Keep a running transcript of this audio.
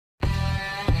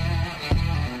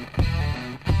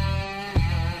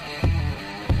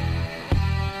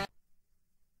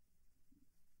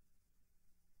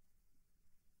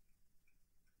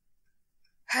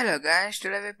Hello guys,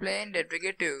 today we're playing the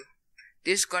Trigger2.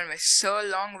 This is gonna be so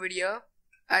long video.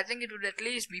 I think it would at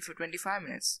least be for 25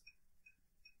 minutes.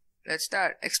 Let's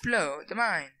start. Explore the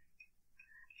mine.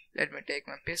 Let me take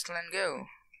my pistol and go.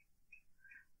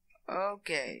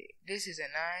 Okay, this is a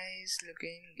nice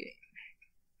looking game.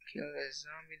 Kill the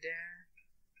zombie there.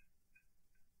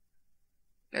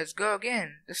 Let's go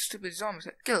again. The stupid zombies.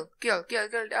 Kill. Kill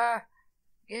the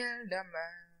man,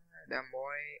 the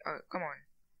boy. Oh, come on.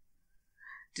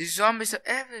 The zombies are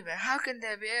everywhere. How can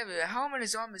they be everywhere? How many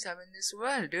zombies are in this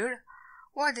world, dude?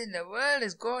 What in the world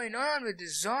is going on with the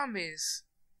zombies?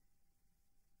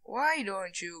 Why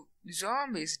don't you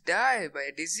zombies die by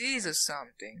a disease or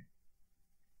something?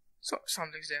 So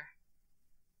something's there.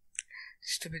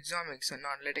 Stupid zombies are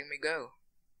not letting me go.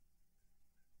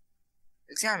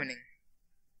 Examining.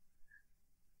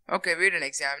 Okay, we're done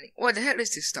examining. What the hell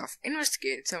is this stuff?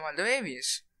 Investigate some other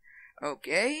areas.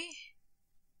 Okay.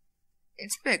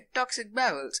 Inspect toxic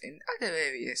barrels in other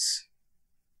areas.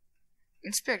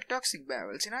 Inspect toxic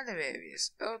barrels in other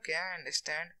areas. Okay, I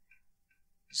understand.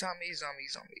 Zombies.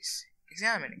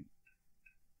 Examining.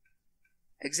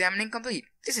 Examining complete.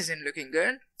 This isn't looking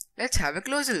good. Let's have a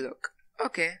closer look.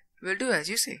 Okay, we'll do as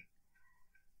you say.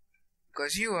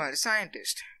 Because you are the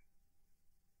scientist.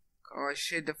 Oh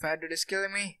shit, the fat dude is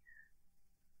killing me.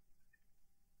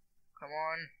 Come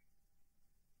on.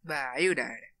 Bah, you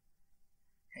died.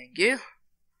 Thank you.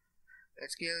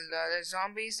 Let's kill the other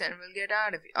zombies and we'll get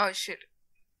out of here. Oh shit.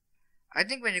 I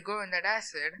think when you go in that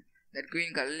acid, that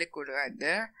green color liquid right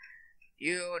there,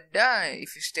 you die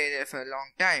if you stay there for a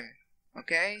long time.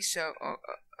 Okay, so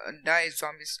die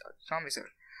zombies.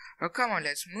 Oh come on,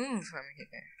 let's move from here.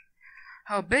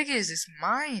 How big is this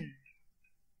mine?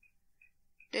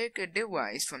 Take a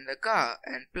device from the car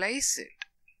and place it.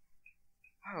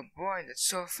 Oh boy, that's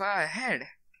so far ahead.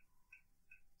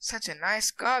 Such a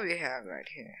nice car we have right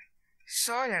here.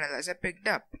 Soil analyzer picked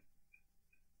up. Okay,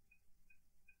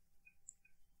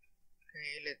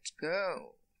 let's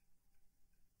go.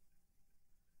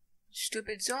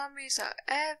 Stupid zombies are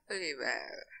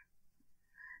everywhere.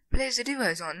 Place the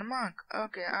device on the mark.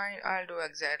 Okay, I'll do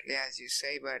exactly as you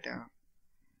say, but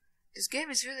this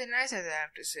game is really nice, as I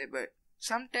have to say, but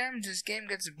sometimes this game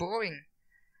gets boring.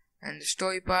 And the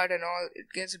story part and all,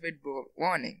 it gets a bit boring.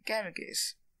 Warning, camera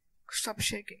case. Stop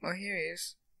shaking. Oh, here he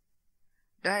is.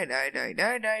 Die.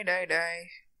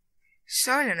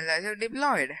 Soil analyzer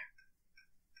deployed.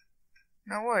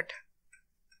 Now what?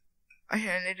 I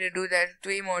need to do that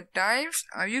 3 more times?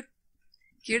 Are you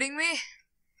kidding me?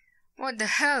 What the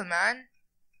hell, man?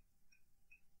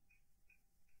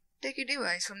 Take a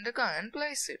device from the car and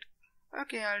place it.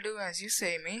 Okay, I'll do as you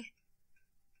say, me.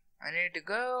 I need to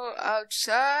go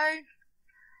outside.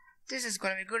 This is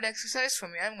gonna be good exercise for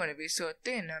me. I'm gonna be so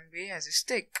thin and be as a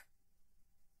stick.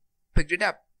 Picked it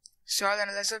up. Soil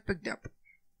analyzer picked up.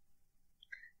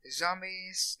 The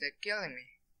zombies, they're killing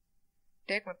me.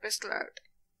 Take my pistol out.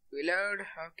 Reload.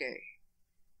 Okay.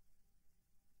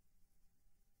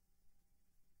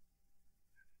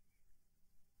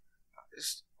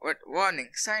 What?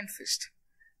 Warning. Scientist.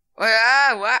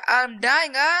 What? I'm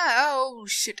dying. Oh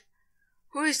shit.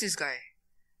 Who is this guy?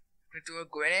 Throw a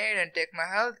grenade and take my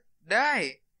health.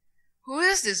 Die. Who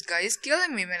is this guy? He's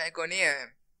killing me when I go near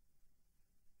him.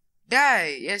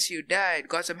 Die. Yes, you died.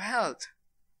 Got some health.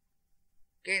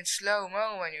 Gain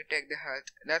slow-mo when you take the health.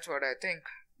 That's what I think.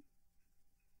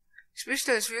 This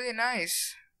pistol is really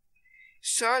nice.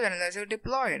 Soil analyzer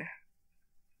deployed.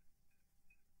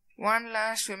 One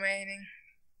last remaining.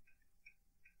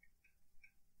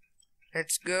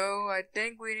 Let's go. I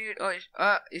think we need. Oh,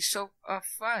 he's so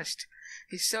fast.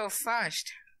 He's so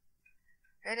fast.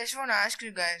 I just want to ask you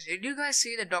guys, did you guys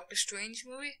see the Doctor Strange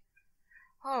movie?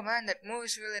 Oh man, that movie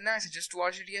is really nice. I just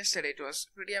watched it yesterday. It was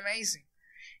pretty amazing.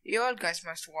 You all guys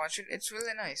must watch it. It's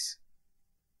really nice.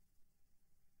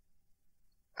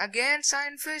 Again,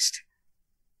 scientist?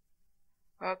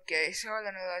 Okay, soil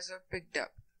analyzer picked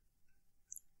up.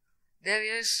 There he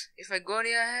is. If I go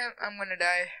near him, I'm gonna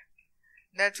die.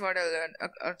 That's what I learned.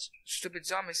 Stupid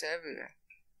zombies everywhere.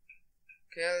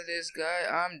 Kill this guy.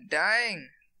 I'm dying.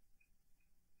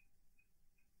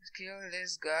 Kill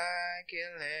this guy.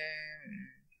 Kill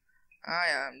him. I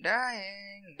am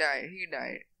dying. He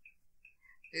died.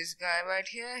 This guy right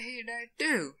here, he died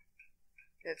too.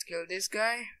 Let's kill this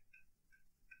guy.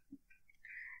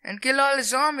 And kill all the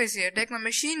zombies here. Take my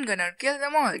machine gun and kill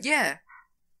them all. Yeah.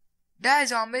 Die,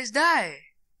 zombies,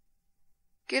 die.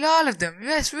 Kill all of them.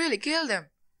 Yes, really, kill them.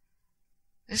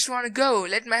 I just want to go.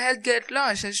 Let my health get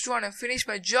lost. I just want to finish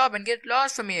my job and get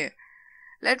lost from here.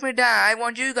 Let me die. I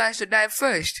want you guys to die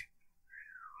first.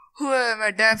 Whoever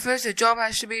might die first, the job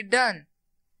has to be done.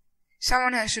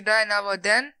 Someone has to die now or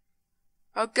then.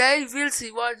 Okay, we'll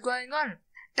see what's going on.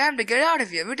 Time to get out of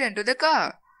here. Return to the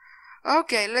car.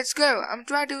 Okay, let's go. I'm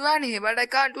trying to run here, but I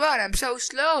can't run. I'm so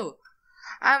slow.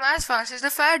 I'm as fast as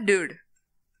the fat dude.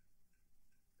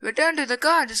 Return to the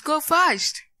car. Just go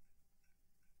fast.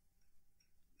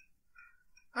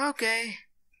 Okay.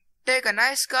 Take a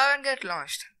nice car and get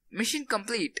lost. Mission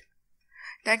complete.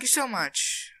 Thank you so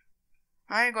much.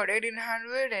 I got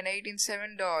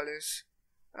 $1,887.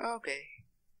 Okay.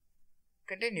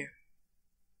 Continue.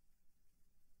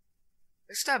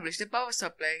 Establish the power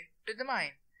supply to the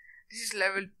mine. This is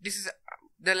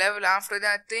the level after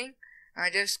that thing. I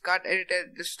just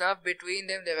edited the stuff between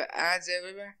them. There were ads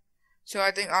everywhere. So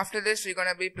I think after this we're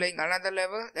gonna be playing another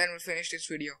level. Then we'll finish this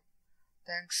video.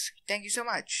 Thanks. Thank you so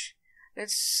much.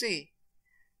 Let's see.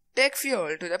 Take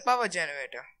fuel to the power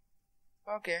generator.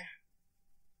 Okay.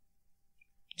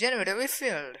 Generator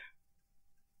refilled.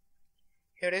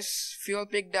 Here is fuel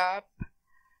picked up.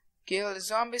 Kill the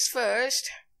zombies first.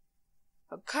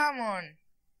 Oh, come on.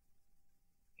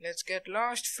 Let's get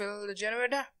lost. Fill the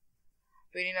generator.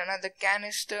 We need another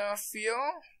canister of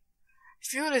fuel.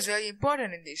 Fuel is very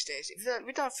important in these days.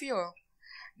 Without fuel,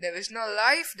 there is no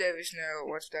life. There is no,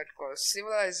 what's that called?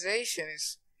 Civilization.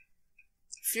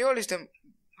 Fuel is the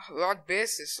rock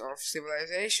basis of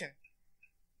civilization.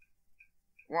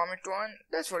 Want me to on?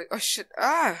 That's what it, oh shit.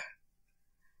 Oh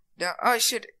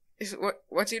shit.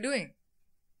 What's he doing?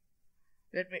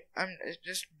 I'm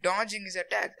just dodging his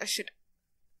attack. Oh shit.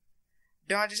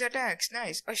 Dodge his attacks.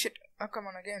 Nice. Oh shit. Oh, come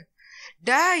on again.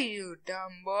 Die, you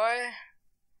dumb boy.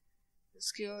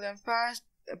 Let's kill them fast.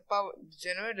 The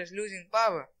generator is losing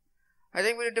power. I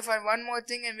think we need to find one more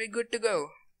thing and we're good to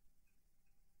go.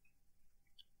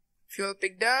 Fuel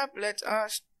picked up. Let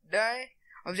us die.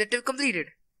 Objective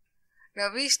completed. Now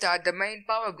restart the main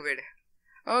power grid.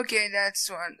 Okay, that's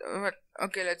one.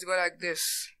 Okay, let's go like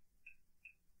this.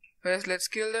 First, let's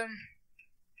kill them.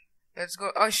 Let's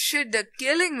go. Oh shit, they're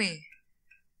killing me.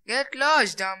 Get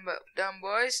lost, dumb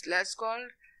boys. Let's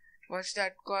call. What's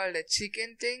that called? A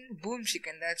chicken thing? Boom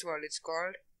chicken, that's what it's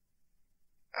called.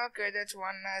 Okay, that's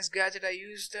one nice gadget I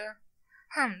used.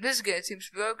 This gate seems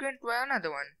broken. Try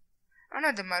another one.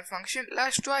 Another malfunction.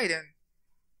 Let's try then.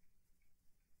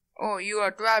 Oh, you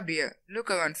are trapped here.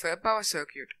 Look around for a power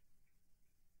circuit.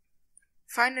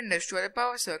 Find and destroy the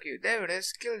power circuit. There it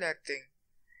is. Kill that thing.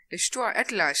 Destroy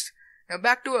at last. Now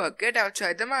back to work. Get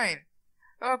outside the mine.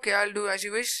 Okay, I'll do as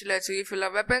you wish. Let's refill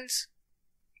our weapons.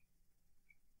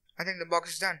 I think the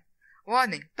box is done.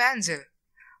 Warning, Panzer.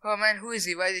 Oh man, who is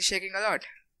he? Why is he shaking a lot?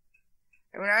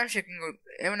 Even I'm shaking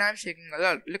a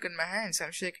lot. Look at my hands.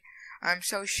 I'm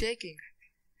so shaking.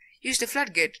 Use the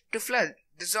floodgate to flood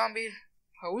the zombie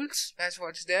holes. That's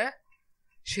what's there.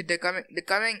 Shit, they're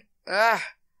coming.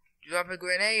 Drop a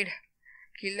grenade.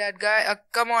 Kill that guy. Oh,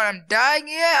 come on, I'm dying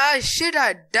here. Ah, shit,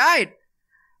 I died.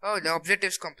 Oh, the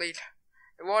objective's complete.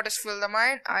 The waters filled the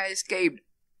mine. I escaped.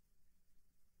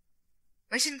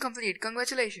 Mission complete.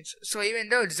 Congratulations. So even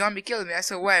though the zombie killed me, I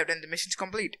survived and the mission's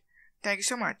complete. Thank you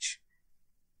so much.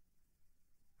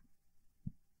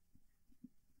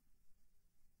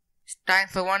 It's time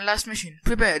for one last mission.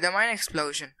 Prepare the mine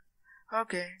explosion.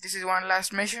 Okay, this is one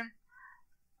last mission.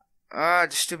 The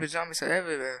stupid zombies are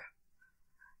everywhere.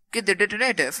 Get the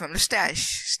detonator from the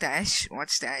stash. Stash? What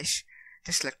stash?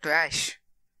 Just like trash.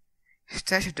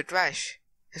 Stash of the trash.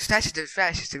 The stash of the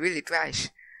trash is really trash.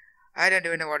 I don't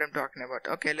even know what I'm talking about.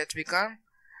 Okay, let's be calm.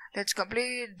 Let's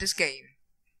complete this game.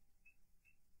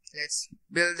 Let's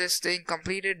build this thing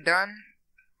completed, done.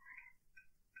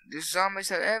 The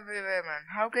zombies are everywhere, man.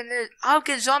 How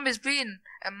can zombies be in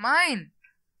a mine?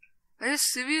 Are you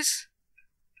serious?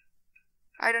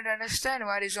 I don't understand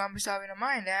why the zombies are in a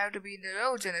mine. They have to be in the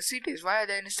roads and the cities. Why are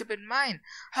they in a stupid mine?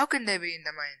 How can they be in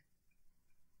the mine?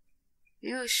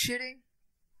 You shitting?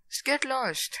 Just get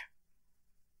lost.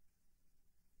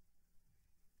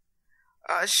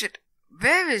 Oh shit.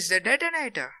 Where is the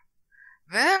detonator?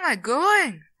 Where am I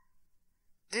going?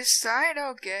 This side?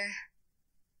 Okay.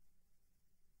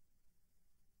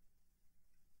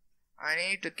 I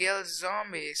need to kill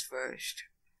zombies first.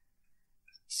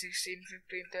 16,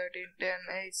 15, 13, 10,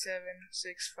 8, 7,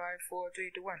 6, 5, 4,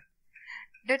 3, 2, 1.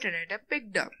 Detonator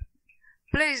picked up.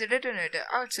 Place the detonator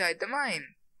outside the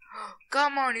mine.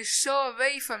 Come on, you're so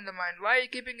away from the mine. Why are you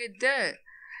keeping it there?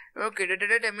 Okay,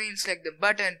 detonator means like the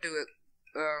button to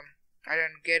I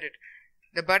don't get it.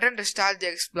 The button to start the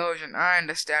explosion. I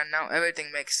understand now.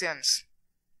 Everything makes sense.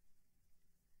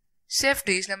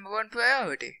 Safety is #1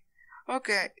 priority.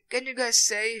 Okay, can you guys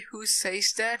say who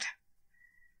says that?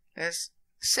 Yes,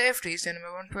 safety is the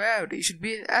 #1 priority. You should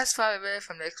be as far away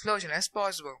from the explosion as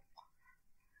possible.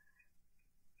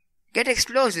 Get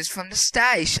explosives from the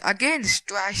stash. Again, this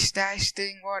trash stash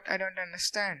thing. What? I don't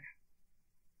understand.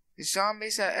 The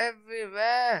zombies are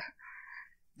everywhere.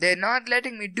 They're not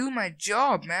letting me do my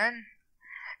job, man.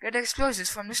 Get explosives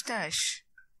from the stash.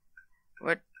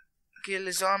 What? Kill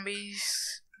the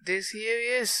zombies. This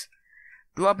here is.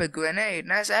 Drop a grenade.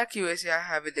 Nice accuracy I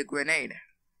have with the grenade.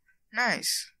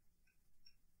 Nice.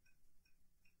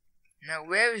 Now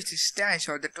where is the stash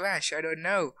or the trash? I don't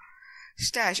know.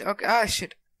 Stash. Okay. Ah,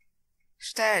 shit.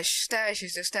 Stash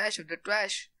is the stash of the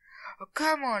trash. Oh,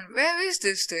 come on, where is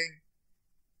this thing?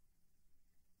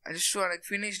 I just want to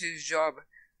finish this job.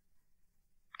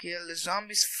 Kill the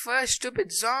zombies first.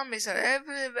 Stupid zombies are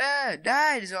everywhere.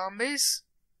 Die, zombies.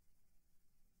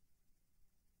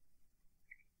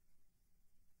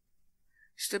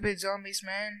 Stupid zombies,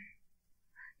 man.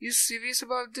 You serious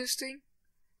about this thing?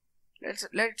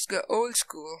 Let's go old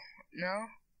school. No?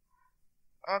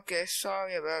 Okay,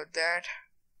 sorry about that.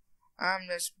 I'm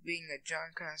just being a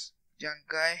junk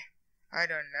guy. I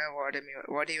don't know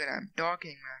what even I'm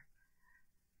talking, man.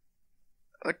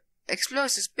 What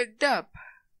explosives picked up?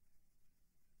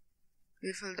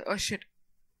 We filled. Oh shit!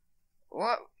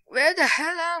 What? Where the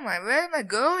hell am I? Where am I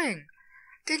going?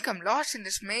 I think I'm lost in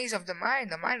this maze of the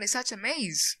mind. The mind is such a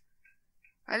maze.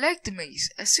 I like the maze.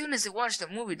 As soon as I watched the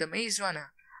movie The Maze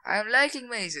Runner, I am liking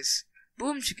mazes.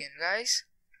 Boom chicken, guys.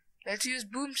 Let's use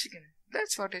boom chicken.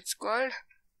 That's what it's called.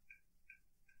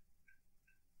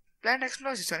 Plant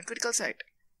explosives on critical site.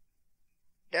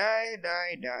 Die,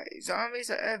 die, die. Zombies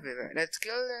are everywhere. Let's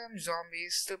kill them,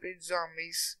 zombies. Stupid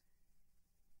zombies.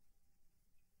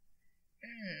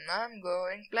 I'm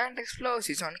going. Plant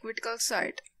explosives on critical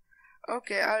site.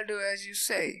 Okay, I'll do as you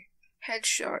say.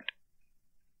 Headshot.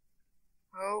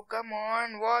 Oh, come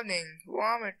on. Warning.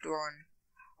 Vomitron.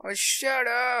 Oh, shut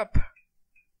up.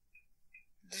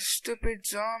 The stupid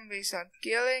zombies are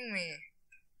killing me.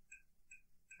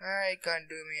 He can't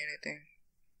do me anything.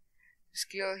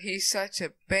 Skill, he's such a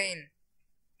pain.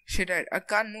 Shit, I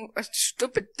can't move. A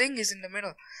stupid thing is in the middle.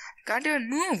 I can't even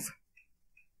move.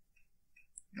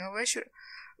 Now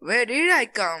where did I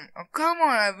come? Oh, come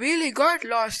on, I really got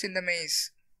lost in the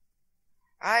maze.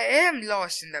 I am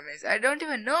lost in the maze. I don't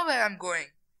even know where I'm going.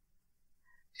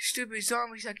 The stupid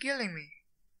zombies are killing me.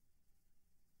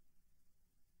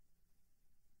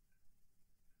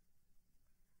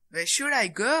 Where should I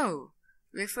go?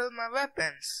 Refill my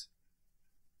weapons.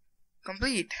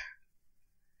 Complete.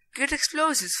 Get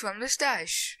explosives from the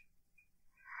stash.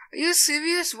 Are you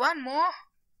serious? One more?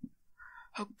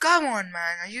 Oh, come on,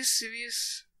 man. Are you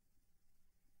serious?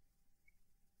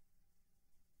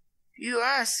 You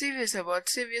are serious about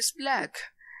Sirius Black.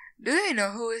 Do you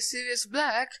know who is Sirius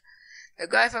Black? The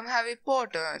guy from Harry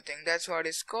Potter, I think that's what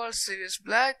it's called, Sirius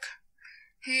Black.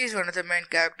 He is one of the main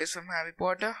characters from Harry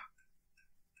Potter.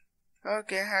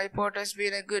 Okay, Harry Potter's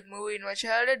been a good movie in my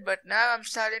childhood, but now I'm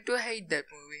starting to hate that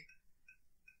movie.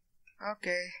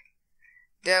 Okay.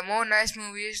 There are more nice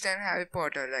movies than Harry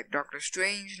Potter, like Doctor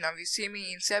Strange, Now You See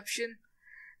Me, Inception.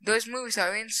 Those movies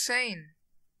are insane.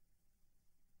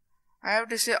 I have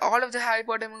to say, all of the Harry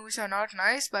Potter movies are not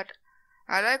nice, but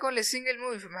I like only a single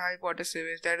movie from Harry Potter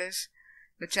series, that is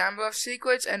The Chamber of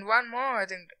Secrets, and one more, I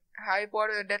think, Harry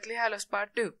Potter and the Deathly Hallows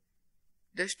Part 2.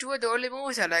 Those two are the only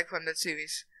movies I like from that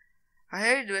series. I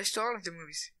hated the rest all of the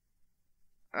movies.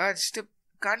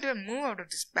 Can't even move out of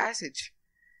this passage.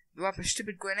 Drop a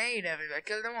stupid grenade everywhere.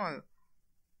 Kill them all.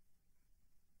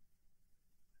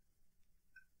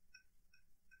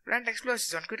 Plant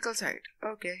explosives on critical site.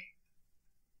 Okay.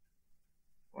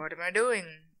 What am I doing?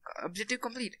 Objective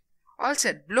complete. All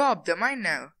set. Blow up the mine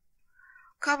now.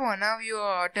 Come on, now you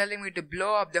are telling me to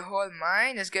blow up the whole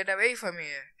mine? Just get away from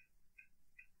here.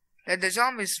 Let the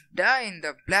zombies die in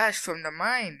the blast from the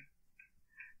mine.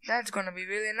 That's gonna be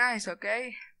really nice,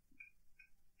 okay?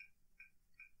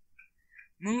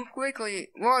 Move quickly.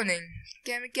 Warning.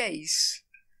 Kamikaze.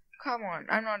 Come on,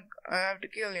 I have to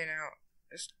kill you now.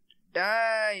 Just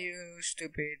die, you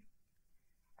stupid.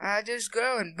 I'll just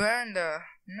go and burn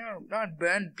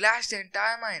blast the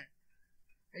entire mine.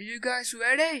 Are you guys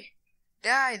ready?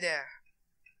 Die there.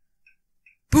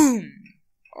 Boom!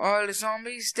 All the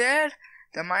zombies dead.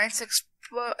 The mines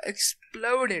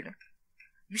exploded.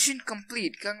 Mission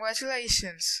complete.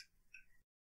 Congratulations.